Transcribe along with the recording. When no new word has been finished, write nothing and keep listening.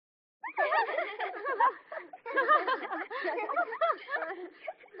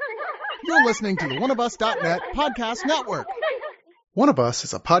You're listening to the oneofus.net podcast network. One of Us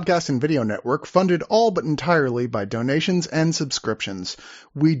is a podcast and video network funded all but entirely by donations and subscriptions.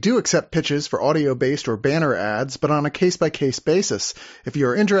 We do accept pitches for audio-based or banner ads, but on a case-by-case basis. If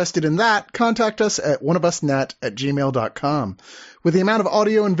you're interested in that, contact us at oneofusnet@gmail.com. With the amount of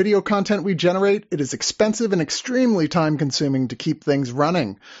audio and video content we generate, it is expensive and extremely time-consuming to keep things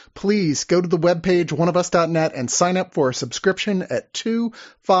running. Please go to the webpage oneofus.net and sign up for a subscription at $2,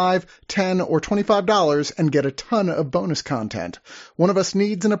 $5, $10, or $25 and get a ton of bonus content. One of Us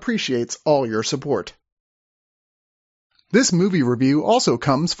needs and appreciates all your support. This movie review also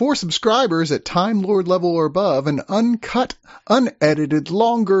comes for subscribers at Time Lord level or above, an uncut, unedited,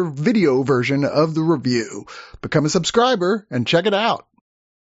 longer video version of the review. Become a subscriber and check it out.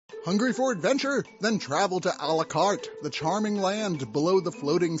 Hungry for adventure? Then travel to A La Carte, the charming land below the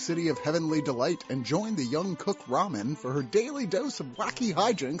floating city of heavenly delight, and join the young cook Ramen for her daily dose of wacky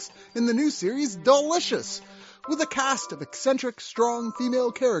hijinks in the new series Delicious. With a cast of eccentric, strong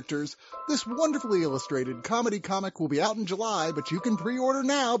female characters, this wonderfully illustrated comedy comic will be out in July, but you can pre-order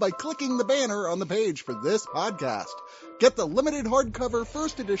now by clicking the banner on the page for this podcast. Get the limited hardcover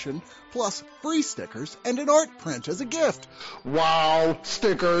first edition, plus free stickers and an art print as a gift. Wow,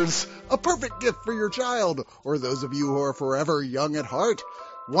 stickers! A perfect gift for your child, or those of you who are forever young at heart.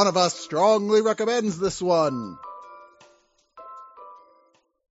 One of Us strongly recommends this one.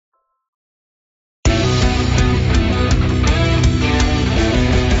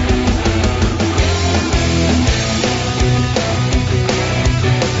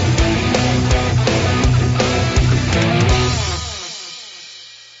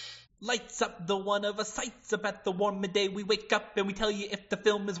 Lights up, the one of us sights up at the warm midday. We wake up and we tell you if the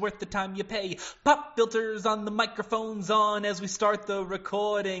film is worth the time you pay. Pop filters on, the microphone's on as we start the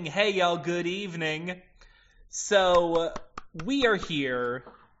recording. Hey y'all, good evening. So, we are here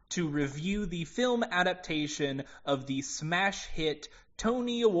to review the film adaptation of the smash hit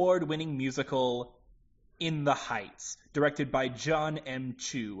Tony Award-winning musical In the Heights, directed by John M.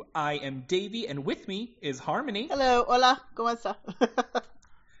 Chu. I am Davey, and with me is Harmony. Hello, hola, ¿cómo está?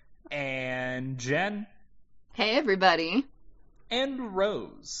 And Jen. Hey, everybody. And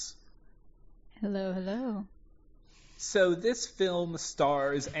Rose. Hello, hello. So this film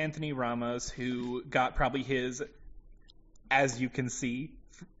stars Anthony Ramos, who got probably his, as you can see,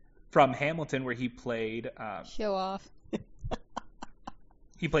 from Hamilton, where he played... Show off.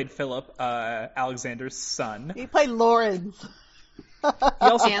 He played Philip, Alexander's son. He played Lawrence. He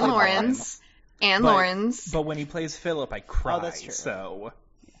also And Lawrence. And Lawrence. But when he plays Philip, I cry. Oh, that's true. So...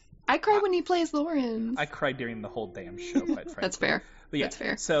 I cry when he plays Lawrence. I cried during the whole damn show, quite frankly. That's fair. But yeah, That's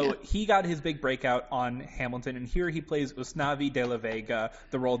fair. so Yeah. he got his big breakout on Hamilton, and here he plays Usnavi de la Vega,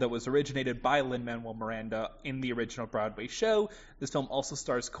 the role that was originated by Lin-Manuel Miranda in the original Broadway show. This film also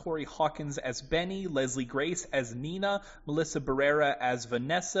stars Corey Hawkins as Benny, Leslie Grace as Nina, Melissa Barrera as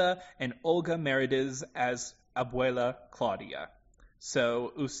Vanessa, and Olga Merediz as Abuela Claudia.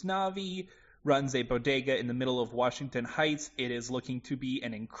 So Usnavi runs a bodega in the middle of Washington Heights. It is looking to be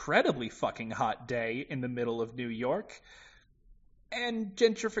an incredibly fucking hot day in the middle of New York. And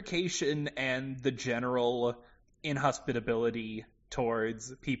gentrification and the general inhospitability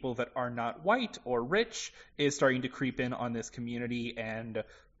towards people that are not white or rich is starting to creep in on this community and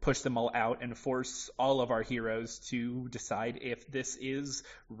push them all out and force all of our heroes to decide if this is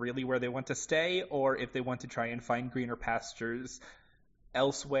really where they want to stay or if they want to try and find greener pastures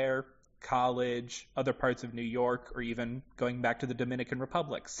elsewhere. College, other parts of New York, or even going back to the Dominican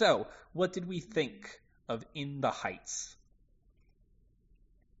Republic. So, what did we think of In the Heights?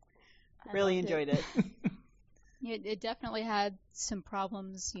 Really enjoyed it. It definitely had some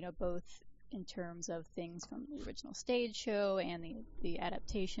problems, both in terms of things from the original stage show and the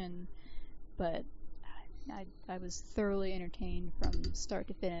adaptation, but I was thoroughly entertained from start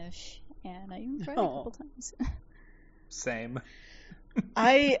to finish, and I even cried a couple times. Same.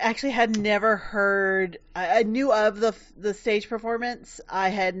 I actually had never heard. I knew of the stage performance. I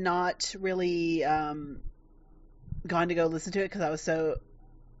had not really gone to go listen to it because I was so,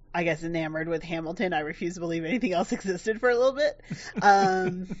 I guess, enamored with Hamilton. I refused to believe anything else existed for a little bit.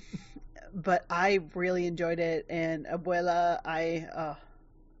 But I really enjoyed it, and Abuela, I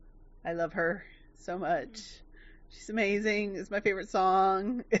love her so much. She's amazing. It's my favorite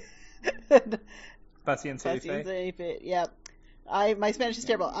song. Paciencia y Fe. Yep. My Spanish is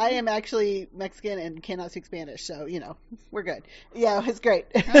terrible. I am actually Mexican and cannot speak Spanish, so, we're good. Yeah, it's great.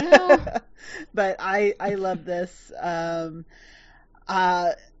 But I love this.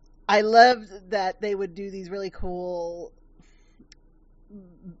 I loved that they would do these really cool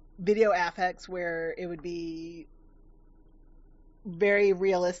video affects where it would be very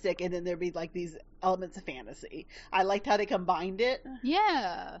realistic, and then there'd be like these elements of fantasy. I liked how they combined it.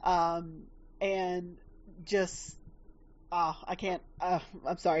 Yeah. And just, I can't,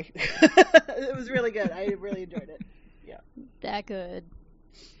 I'm sorry. It was really good. I really enjoyed it. Yeah. That good.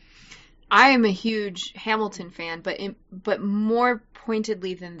 I am a huge Hamilton fan, but more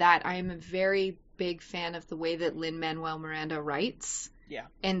pointedly than that, I am a very big fan of the way that Lin-Manuel Miranda writes. Yeah.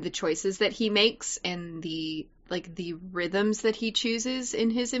 And the choices that he makes and the rhythms that he chooses in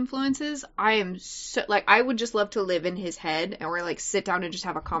his influences. I am so, like, I would just love to live in his head or like sit down and just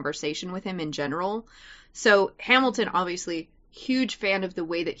have a conversation with him in general. So Hamilton, obviously, huge fan of the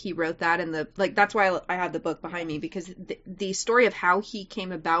way that he wrote that, and that's why I had the book behind me, because the story of how he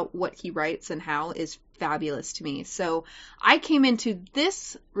came about what he writes and how is fabulous to me. So I came into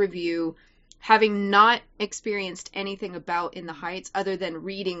this review having not experienced anything about In the Heights other than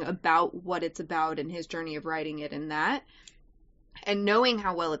reading about what it's about and his journey of writing it and that, and knowing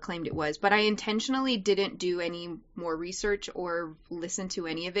how well acclaimed it was. But I intentionally didn't do any more research or listen to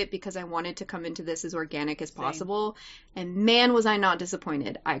any of it because I wanted to come into this as organic as possible. And man, was I not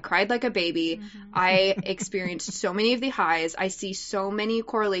disappointed. I cried like a baby. Mm-hmm. I experienced so many of the highs. I see so many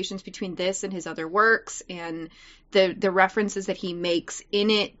correlations between this and his other works, and the references that he makes in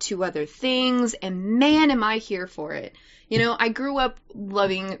it to other things, and man, am I here for it. You know, I grew up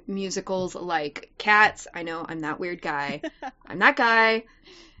loving musicals like Cats. I know, I'm that weird guy. I'm that guy.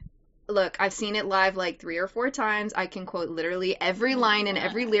 Look, I've seen it live like 3 or 4 times. I can quote literally every line and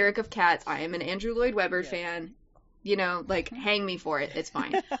every lyric of Cats. I am an Andrew Lloyd Webber fan. You know, like, hang me for it. It's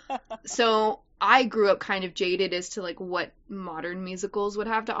fine. So I grew up kind of jaded as to like what modern musicals would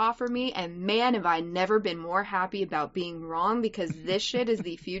have to offer me, and man, have I never been more happy about being wrong, because this shit is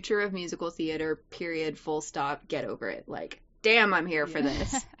the future of musical theater, period, full stop, get over it. Like, damn, I'm here for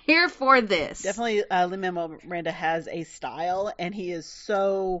this. Here for this. Definitely, Lin-Manuel Miranda has a style, and he is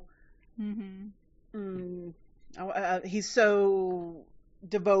so he's so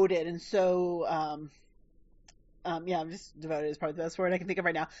devoted and so I'm just devoted is probably the best word I can think of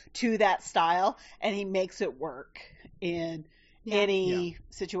right now, to that style, and he makes it work in any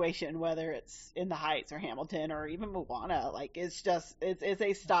situation, whether it's In the Heights or Hamilton or even Moana. Like, it's just, it's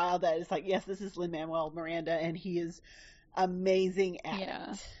a style that is like, yes, this is Lin-Manuel Miranda, and he is amazing at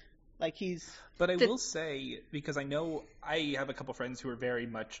it. Like, But I will say, because I know I have a couple friends who are very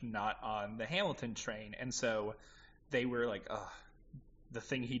much not on the Hamilton train, and so they were like, the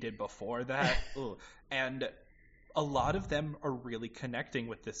thing he did before that, and a lot of them are really connecting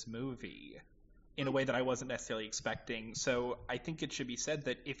with this movie in a way that I wasn't necessarily expecting. So I think it should be said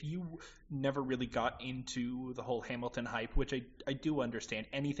that if you never really got into the whole Hamilton hype, which I do understand,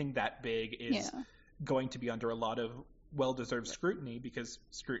 anything that big is going to be under a lot of well-deserved scrutiny, because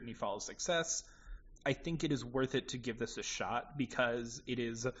scrutiny follows success. I think it is worth it to give this a shot, because it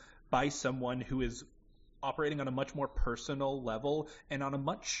is by someone who is operating on a much more personal level and on a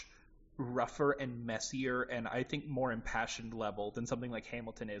much rougher and messier and I think more impassioned level than something like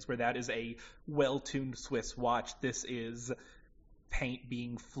Hamilton is, where that is a well-tuned Swiss watch. This is paint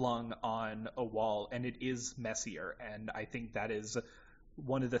being flung on a wall, and it is messier, and I think that is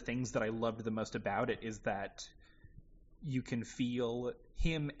one of the things that I loved the most about it, is that you can feel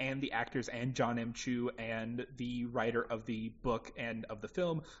him and the actors and John M. Chu and the writer of the book and of the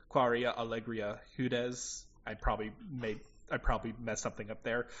film, Quaria Alegria Hudes. I probably messed something up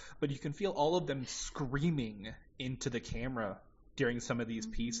there, but you can feel all of them screaming into the camera during some of these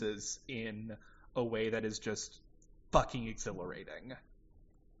pieces in a way that is just fucking exhilarating.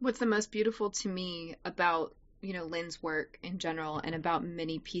 What's the most beautiful to me about, you know, Lin's work in general, and about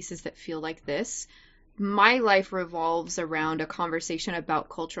many pieces that feel like this, my life revolves around a conversation about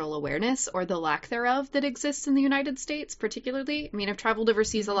cultural awareness, or the lack thereof, that exists in the United States, particularly. I mean, I've traveled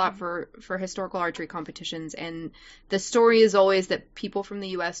overseas a lot for historical archery competitions, and the story is always that people from the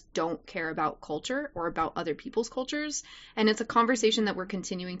U.S. don't care about culture or about other people's cultures, and it's a conversation that we're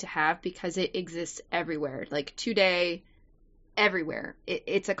continuing to have because it exists everywhere. Like, today, everywhere,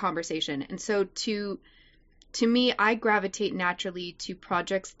 it's a conversation. And so to me, I gravitate naturally to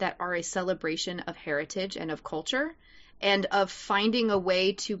projects that are a celebration of heritage and of culture, and of finding a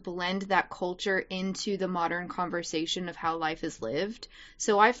way to blend that culture into the modern conversation of how life is lived.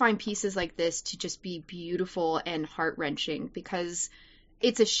 So I find pieces like this to just be beautiful and heart-wrenching, because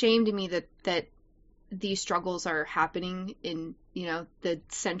it's a shame to me that these struggles are happening in, you know, the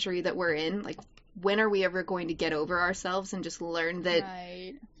century that we're in. Like, when are we ever going to get over ourselves and just learn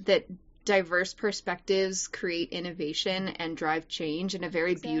that diverse perspectives create innovation and drive change in a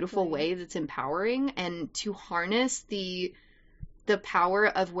very beautiful way that's empowering, and to harness the the power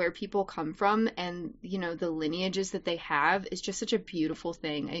of where people come from and, you know, the lineages that they have is just such a beautiful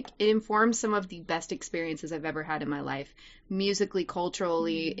thing. It informs some of the best experiences I've ever had in my life, musically,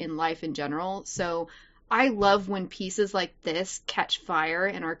 culturally, in life in general. So I love when pieces like this catch fire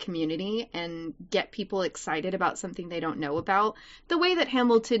in our community and get people excited about something they don't know about, the way that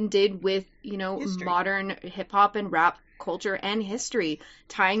Hamilton did with, you know, History. modern hip hop and rap culture and history,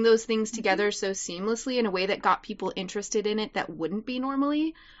 tying those things together so seamlessly in a way that got people interested in it that wouldn't be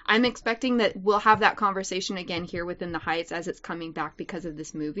normally. I'm expecting that we'll have that conversation again here within the Heights as it's coming back because of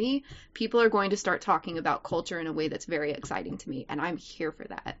this movie. People are going to start talking about culture in a way that's very exciting to me, and I'm here for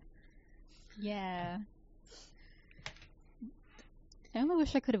that. Yeah. I only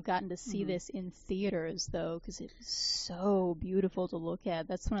wish I could have gotten to see this in theaters, though, because it was so beautiful to look at.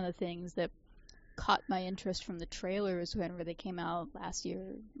 That's one of the things that caught my interest from the trailers whenever they came out last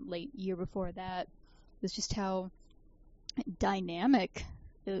year, late year before that, was just how dynamic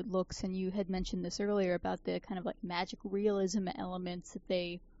it looks. And you had mentioned this earlier about the kind of like magic realism elements that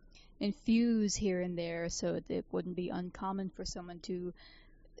they infuse here and there, so that it wouldn't be uncommon for someone to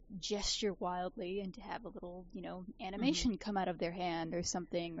gesture wildly and to have a little, you know, animation come out of their hand or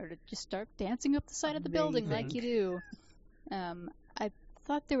something, or to just start dancing up the side of the building like you do. I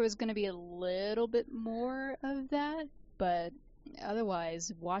thought there was going to be a little bit more of that, but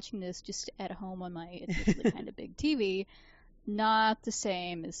otherwise, watching this just at home on my admittedly kind of big TV, not the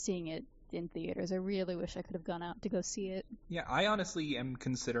same as seeing it in theaters. I really wish I could have gone out to go see it. Yeah, I honestly am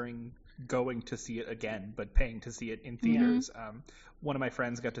considering going to see it again, but paying to see it in theaters. One of my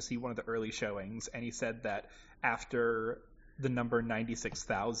friends got to see one of the early showings, and he said that after the number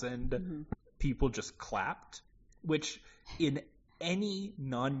 96,000, people just clapped, which in any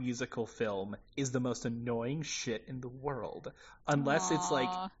non-musical film is the most annoying shit in the world. Unless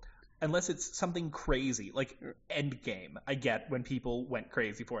it's something crazy, like Endgame. I get when people went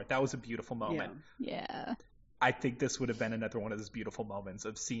crazy for it. That was a beautiful moment. Yeah. I think this would have been another one of those beautiful moments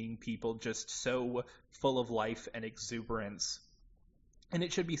of seeing people just so full of life and exuberance. And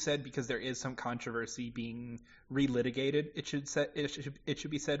it should be said, because there is some controversy being relitigated, it should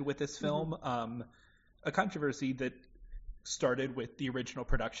be said with this film, a controversy that started with the original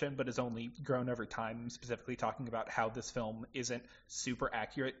production but has only grown over time, specifically talking about how this film isn't super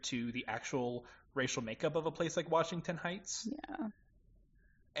accurate to the actual racial makeup of a place like Washington Heights. Yeah.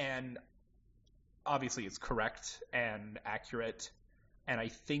 And obviously it's correct and accurate, and I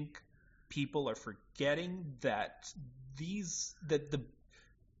think people are forgetting that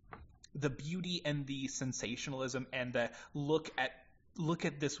the beauty and the sensationalism and the look at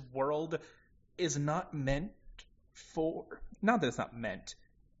this world is not meant for, not that it's not meant,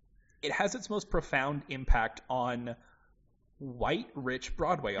 it has its most profound impact on white rich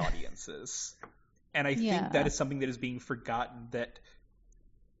Broadway audiences. And I think that is something that is being forgotten, that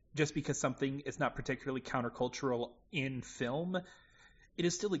just because something is not particularly countercultural in film, it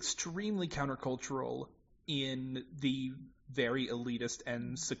is still extremely countercultural in the very elitist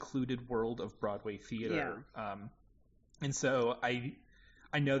and secluded world of Broadway theater. And so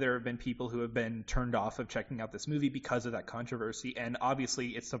I know there have been people who have been turned off of checking out this movie because of that controversy, and obviously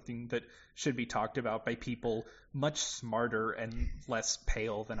it's something that should be talked about by people much smarter and less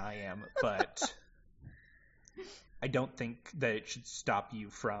pale than I am, but I don't think that it should stop you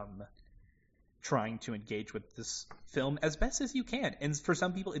from trying to engage with this film as best as you can. And for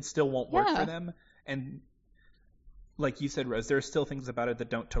some people, it still won't work for them. And like you said, Rose, there are still things about it that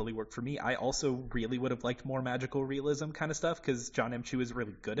don't totally work for me. I also really would have liked more magical realism kind of stuff, because John M. Chu is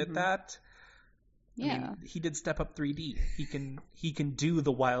really good at that. Yeah. I mean, he did Step Up 3D. He can do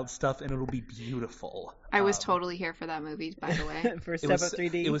the wild stuff, and it'll be beautiful. I was totally here for that movie, by the way. For Step Up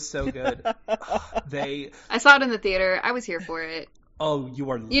 3D. It was so good. I saw it in the theater. I was here for it. Oh, you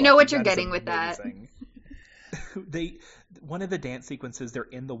are lucky. You know what you're That is getting with that. One of the dance sequences, they're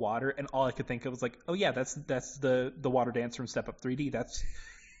in the water, and all I could think of was like, oh yeah, that's the water dance from Step Up 3D. That's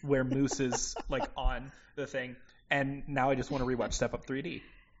where Moose is like on the thing. And now I just want to rewatch Step Up 3D.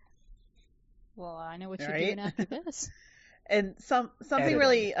 Well, I know what you're doing after this. And something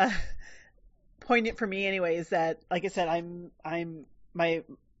really poignant for me anyway is that, like I said, I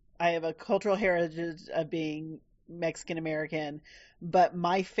have a cultural heritage of being Mexican American, but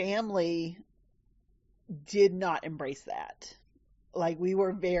my family did not embrace that. Like, we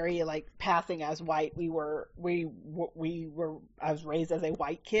were very like passing as white. We were I was raised as a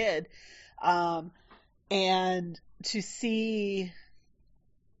white kid, and to see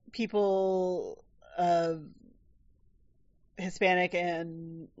people of Hispanic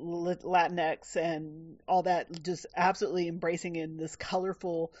and Latinx and all that just absolutely embracing in this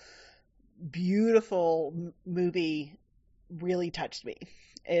colorful, beautiful movie really touched me.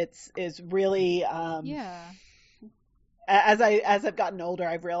 It's really Yeah. as I've gotten older,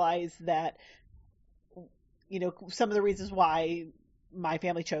 I've realized that, you know, some of the reasons why my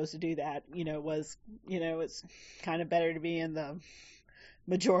family chose to do that, you know, was, you know, it's kind of better to be in the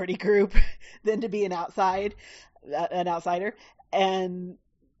majority group than to be an outsider. And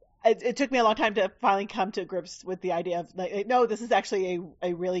it took me a long time to finally come to grips with the idea of, like, no, this is actually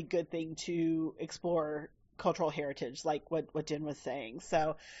a really good thing to explore cultural heritage, like what Jen was saying.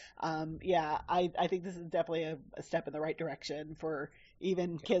 So, yeah, I think this is definitely a step in the right direction for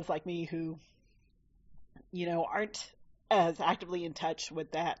even kids like me who, you know, aren't as actively in touch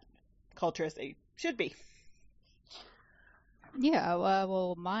with that culture as they should be. Yeah,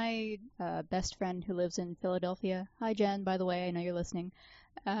 well, my best friend who lives in Philadelphia, hi Jen, by the way, I know you're listening.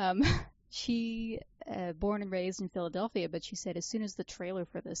 She born and raised in Philadelphia, but she said as soon as the trailer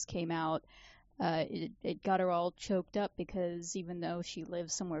for this came out, it got her all choked up because even though she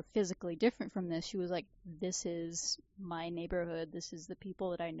lives somewhere physically different from this, she was like, "This is my neighborhood. This is the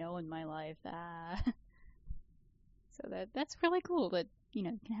people that I know in my life." So that's really cool that, you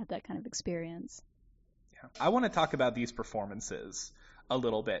know, you can have that kind of experience. Yeah. I want to talk about these performances a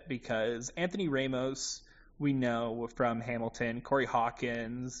little bit because Anthony Ramos, we know from Hamilton, Corey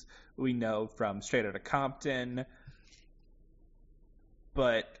Hawkins, we know from Straight Outta Compton,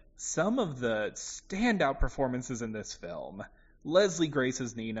 but some of the standout performances in this film, Leslie Grace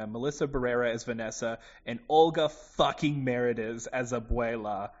as Nina, Melissa Barrera as Vanessa, and Olga fucking Merediz as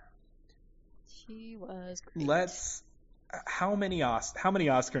Abuela. She was great. How many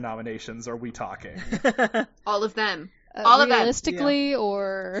Oscar nominations are we talking? All of them. All of them. Realistically,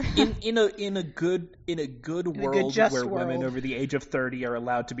 or in a good world where world. women over the age of 30 are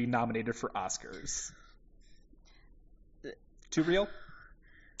allowed to be nominated for Oscars. Too real?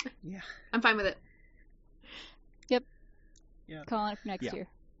 Yeah. I'm fine with it. Yep. Yeah. Calling it for next year.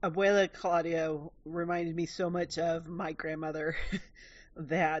 Abuela Claudio reminded me so much of my grandmother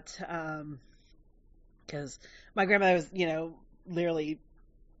that, because my grandmother was, you know, literally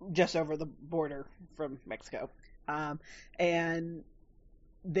just over the border from Mexico. And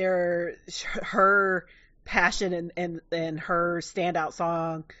her passion and her standout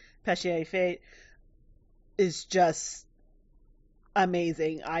song, Péché Fate, is just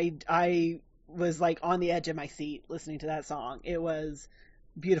amazing. I was like on the edge of my seat listening to that song. It was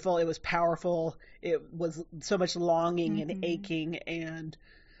beautiful. It was powerful. It was so much longing and aching and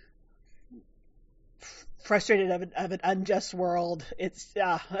frustrated of an unjust world. It's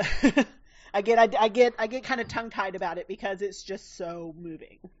I get kind of tongue tied about it because it's just so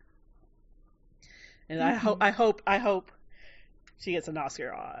moving. And I hope she gets an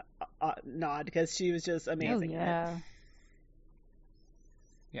Oscar nod because she was just amazing. Oh, yeah.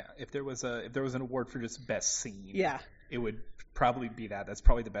 Yeah, if there was an award for just best scene, Yeah. it would probably be that. That's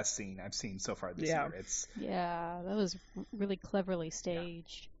probably the best scene I've seen so far this year. Yeah, that was really cleverly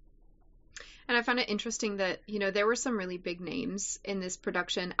staged. And I found it interesting that, you know, there were some really big names in this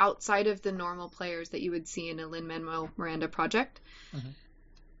production outside of the normal players that you would see in a Lin-Manuel Miranda project. Mm-hmm.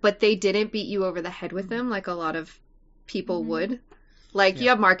 But they didn't beat you over the head with them like a lot of people would. Like, you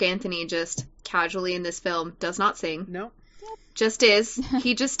have Mark Anthony just casually in this film, does not sing. No. Just is.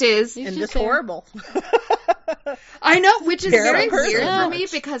 He just is. And just horrible. I know, which is very Terrible weird person. for me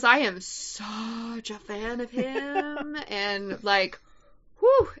because I am such a fan of him. And, like,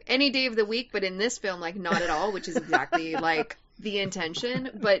 whew, any day of the week, but in this film, like, not at all, which is exactly, like, the intention.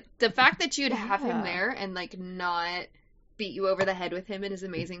 But the fact that you'd have him there and, like, not beat you over the head with him in his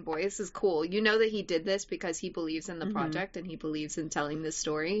amazing voice is cool. You know that he did this because he believes in the project and he believes in telling this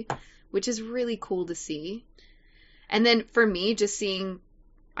story, which is really cool to see. And then for me, just seeing,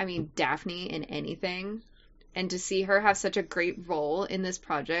 I mean, Daphne in anything, and to see her have such a great role in this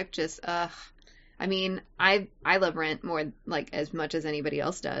project, just, I mean, I love Rent more, like, as much as anybody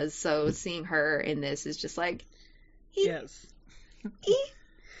else does, so seeing her in this is just like, Yes.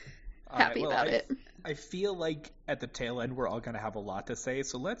 Happy about it. I feel like at the tail end we're all going to have a lot to say,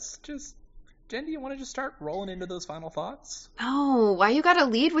 so let's just... Jen, do you want to just start rolling into those final thoughts? No, why you gotta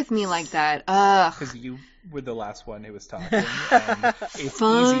lead with me like that? Ugh. Because you were the last one who was talking, and it's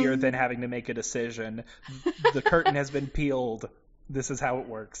Fine. easier than having to make a decision. The curtain has been peeled. This is how it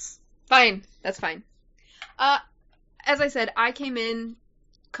works. Fine, that's fine. As I said, I came in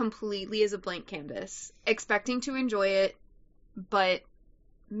completely as a blank canvas, expecting to enjoy it, but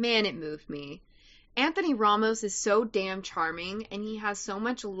man, it moved me. Anthony Ramos is so damn charming, and he has so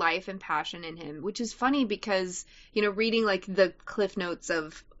much life and passion in him, which is funny because, you know, reading like the cliff notes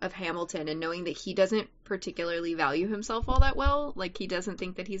of Hamilton and knowing that he doesn't particularly value himself all that well, like he doesn't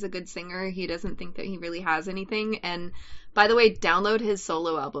think that he's a good singer, he doesn't think that he really has anything. And by the way, download his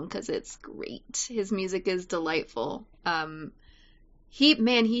solo album because it's great. His music is delightful.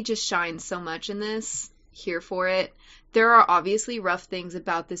 He just shines so much in this. Here for it. There are obviously rough things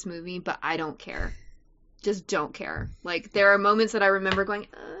about this movie, but I don't care. Just don't care. Like, there are moments that I remember going,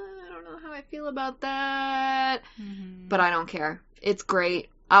 I don't know how I feel about that, but I don't care. It's great.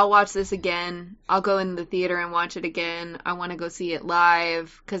 I'll watch this again. I'll go in the theater and watch it again. I want to go see it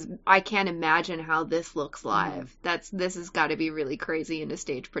live, because I can't imagine how this looks live. This has got to be really crazy in a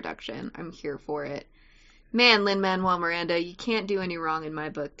stage production. I'm here for it. Man, Lin-Manuel Miranda, you can't do any wrong in my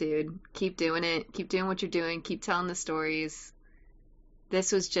book, dude. Keep doing it. Keep doing what you're doing. Keep telling the stories.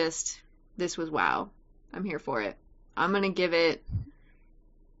 This was wow. I'm here for it. I'm going to give it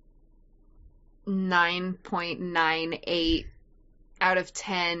 9.98 out of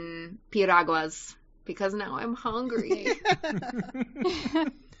 10 piraguas, because now I'm hungry.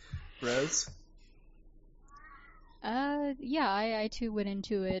 Rose? Yeah, I too went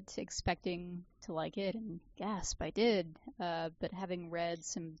into it expecting to like it, and gasp, I did. But having read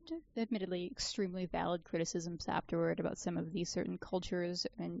some admittedly extremely valid criticisms afterward about some of these certain cultures,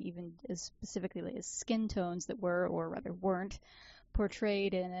 and even as specifically as skin tones that were, or rather weren't,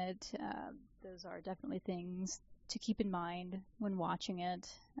 portrayed in it, those are definitely things to keep in mind when watching it.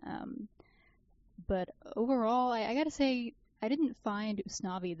 But overall, I gotta say, I didn't find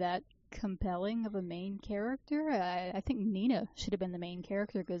Usnavi that compelling of a main character. I think Nina should have been the main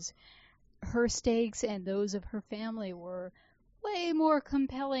character, because her stakes and those of her family were way more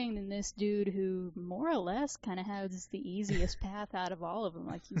compelling than this dude who more or less kind of has the easiest path out of all of them.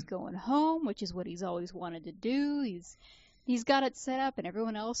 Like, he's going home, which is what he's always wanted to do. He's got it set up, and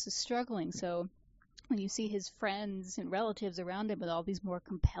everyone else is struggling. So when you see his friends and relatives around him with all these more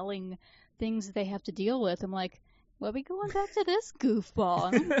compelling things that they have to deal with, I'm like, well, we going back to this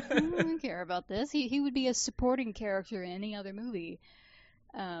goofball. I don't care about this. He would be a supporting character in any other movie.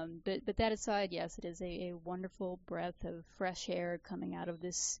 But that aside, yes, it is a wonderful breath of fresh air coming out of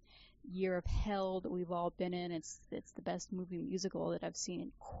this year of hell that we've all been in. It's the best movie musical that I've seen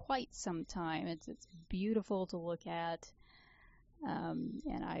in quite some time. It's beautiful to look at,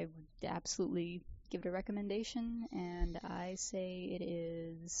 and I would absolutely give it a recommendation. And I say it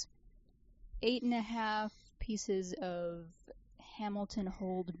is 8.5 pieces of Hamilton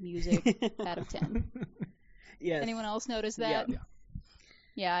hold music out of 10. Yes. Anyone else notice that? Yeah.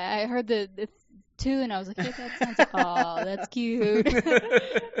 Yeah, I heard the 2 and I was like, yeah, that sounds, oh, that's cute.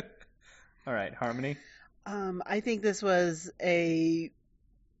 All right, Harmony? I think this was a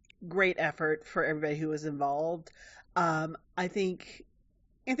great effort for everybody who was involved. I think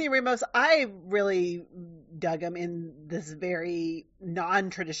Anthony Ramos, I really dug him in this very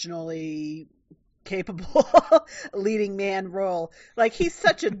non-traditionally capable leading man role. Like, he's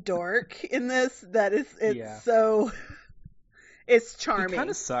such a dork in this that so... It's charming. He kind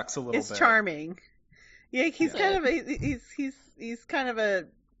of sucks a little bit. It's charming. Yeah, he's kind of he's kind of a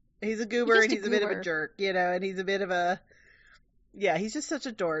a goober, and he's a bit of a jerk, you know, and he's a bit of a he's just such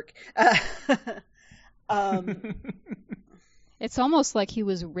a dork. It's almost like he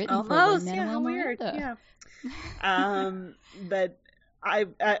was written for Lin-Manuel Miranda. Yeah. But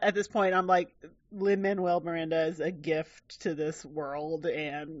at this point I'm like, Lin-Manuel Miranda is a gift to this world,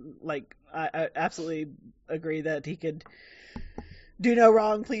 and like I absolutely agree that he could do no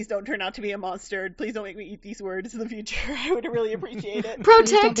wrong. Please don't turn out to be a monster. Please don't make me eat these words in the future. I would really appreciate it.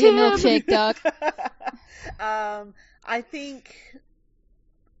 Protect him! Milkshake duck. I think,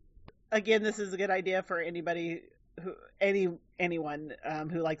 again, this is a good idea for anybody anyone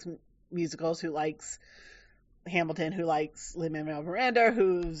who likes musicals, who likes Hamilton, who likes Lin-Manuel Miranda,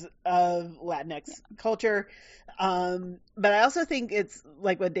 who's of Latinx culture. But I also think it's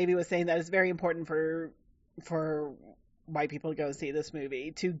like what Davey was saying, that it's very important for white people to go see this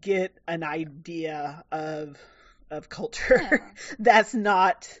movie to get an idea of culture. Yeah. That's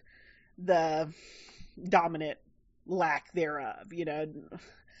not the dominant lack thereof, you know.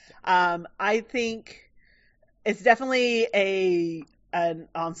 I think it's definitely an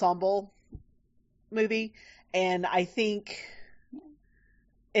ensemble movie, and I think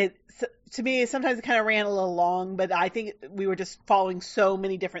to me, sometimes it kind of ran a little long, but I think we were just following so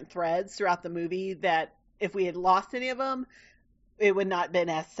many different threads throughout the movie that if we had lost any of them, it would not have been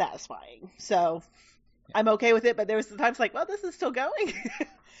as satisfying. So I'm okay with it, but there was times like, well, this is still going.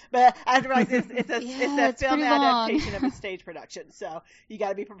 But I have to realize it's a it's film pretty long. adaptation of a stage production, so you got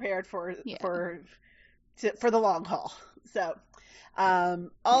to be prepared for the long haul. So,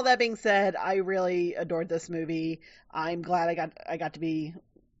 all that being said, I really adored this movie. I'm glad I got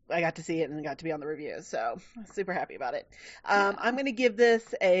to see it and got to be on the review. So, super happy about it. I'm going to give this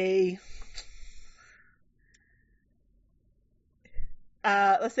a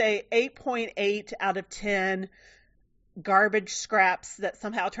let's say 8.8 out of 10 garbage scraps that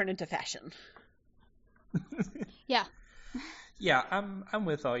somehow turn into fashion. Yeah. Yeah, I'm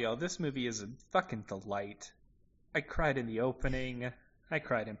with all y'all. This movie is a fucking delight. I cried in the opening. I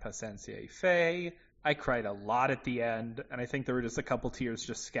cried in Paciencia y Fe. I cried a lot at the end, and I think there were just a couple tears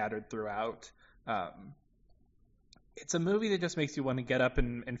just scattered throughout. It's a movie that just makes you want to get up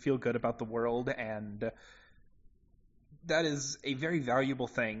and feel good about the world, and that is a very valuable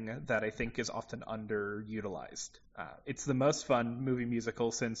thing that I think is often underutilized. It's the most fun movie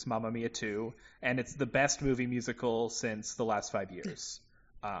musical since Mamma Mia 2, and it's the best movie musical since the last 5 years.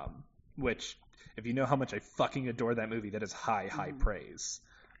 Which, if you know how much I fucking adore that movie, that is high praise.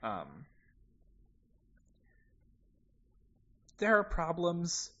 There are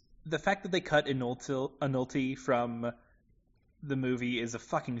problems. The fact that they cut Anulti from the movie is a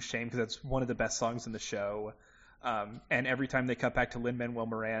fucking shame, because that's one of the best songs in the show. And every time they cut back to Lin-Manuel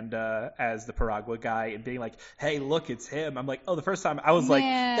Miranda as the Piragua guy and being like, hey, look, it's him. I'm like, oh, the first time I was like,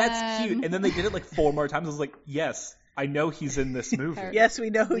 that's cute. And then they did it like 4 more times. I was like, yes, I know he's in this movie. Yes, we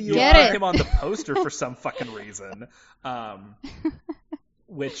know who you Get are. it. Put him on the poster for some fucking reason.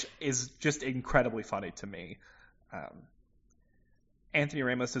 Which is just incredibly funny to me. Anthony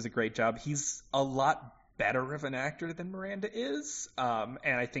Ramos does a great job. He's a lot better of an actor than Miranda is. And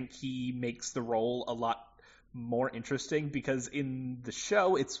I think he makes the role a lot more interesting, because in the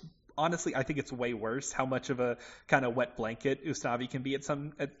show, it's honestly, I think it's way worse how much of a kind of wet blanket Usnavi can be at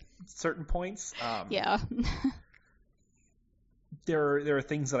certain points. Yeah. There are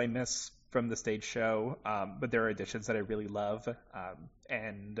things that I miss from the stage show, but there are additions that I really love,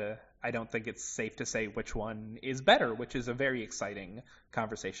 and I don't think it's safe to say which one is better, which is a very exciting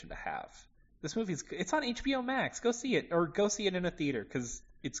conversation to have. This movie's it's on HBO Max. Go see it, or go see it in a theater, because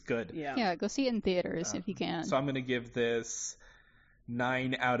it's good. Yeah, go see it in theaters if you can. So I'm going to give this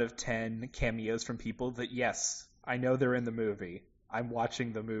 9 out of 10 cameos from people that, yes, I know they're in the movie. I'm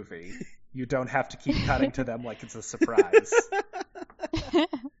watching the movie. You don't have to keep cutting to them like it's a surprise.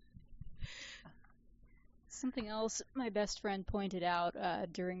 Something else my best friend pointed out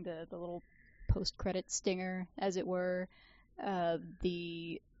during the little post-credit stinger, as it were,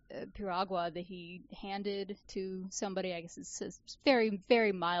 the Piragua that he handed to somebody. I guess it's a very,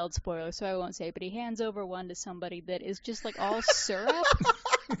 very mild spoiler, so I won't say, but he hands over one to somebody that is just like all syrup.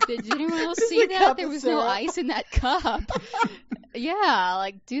 Did anyone else see that? There was no ice in that cup. Yeah,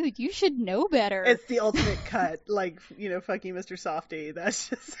 like, dude, you should know better. It's the ultimate cut, like, fucking Mr. Softy. That's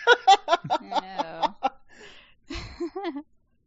just... I know.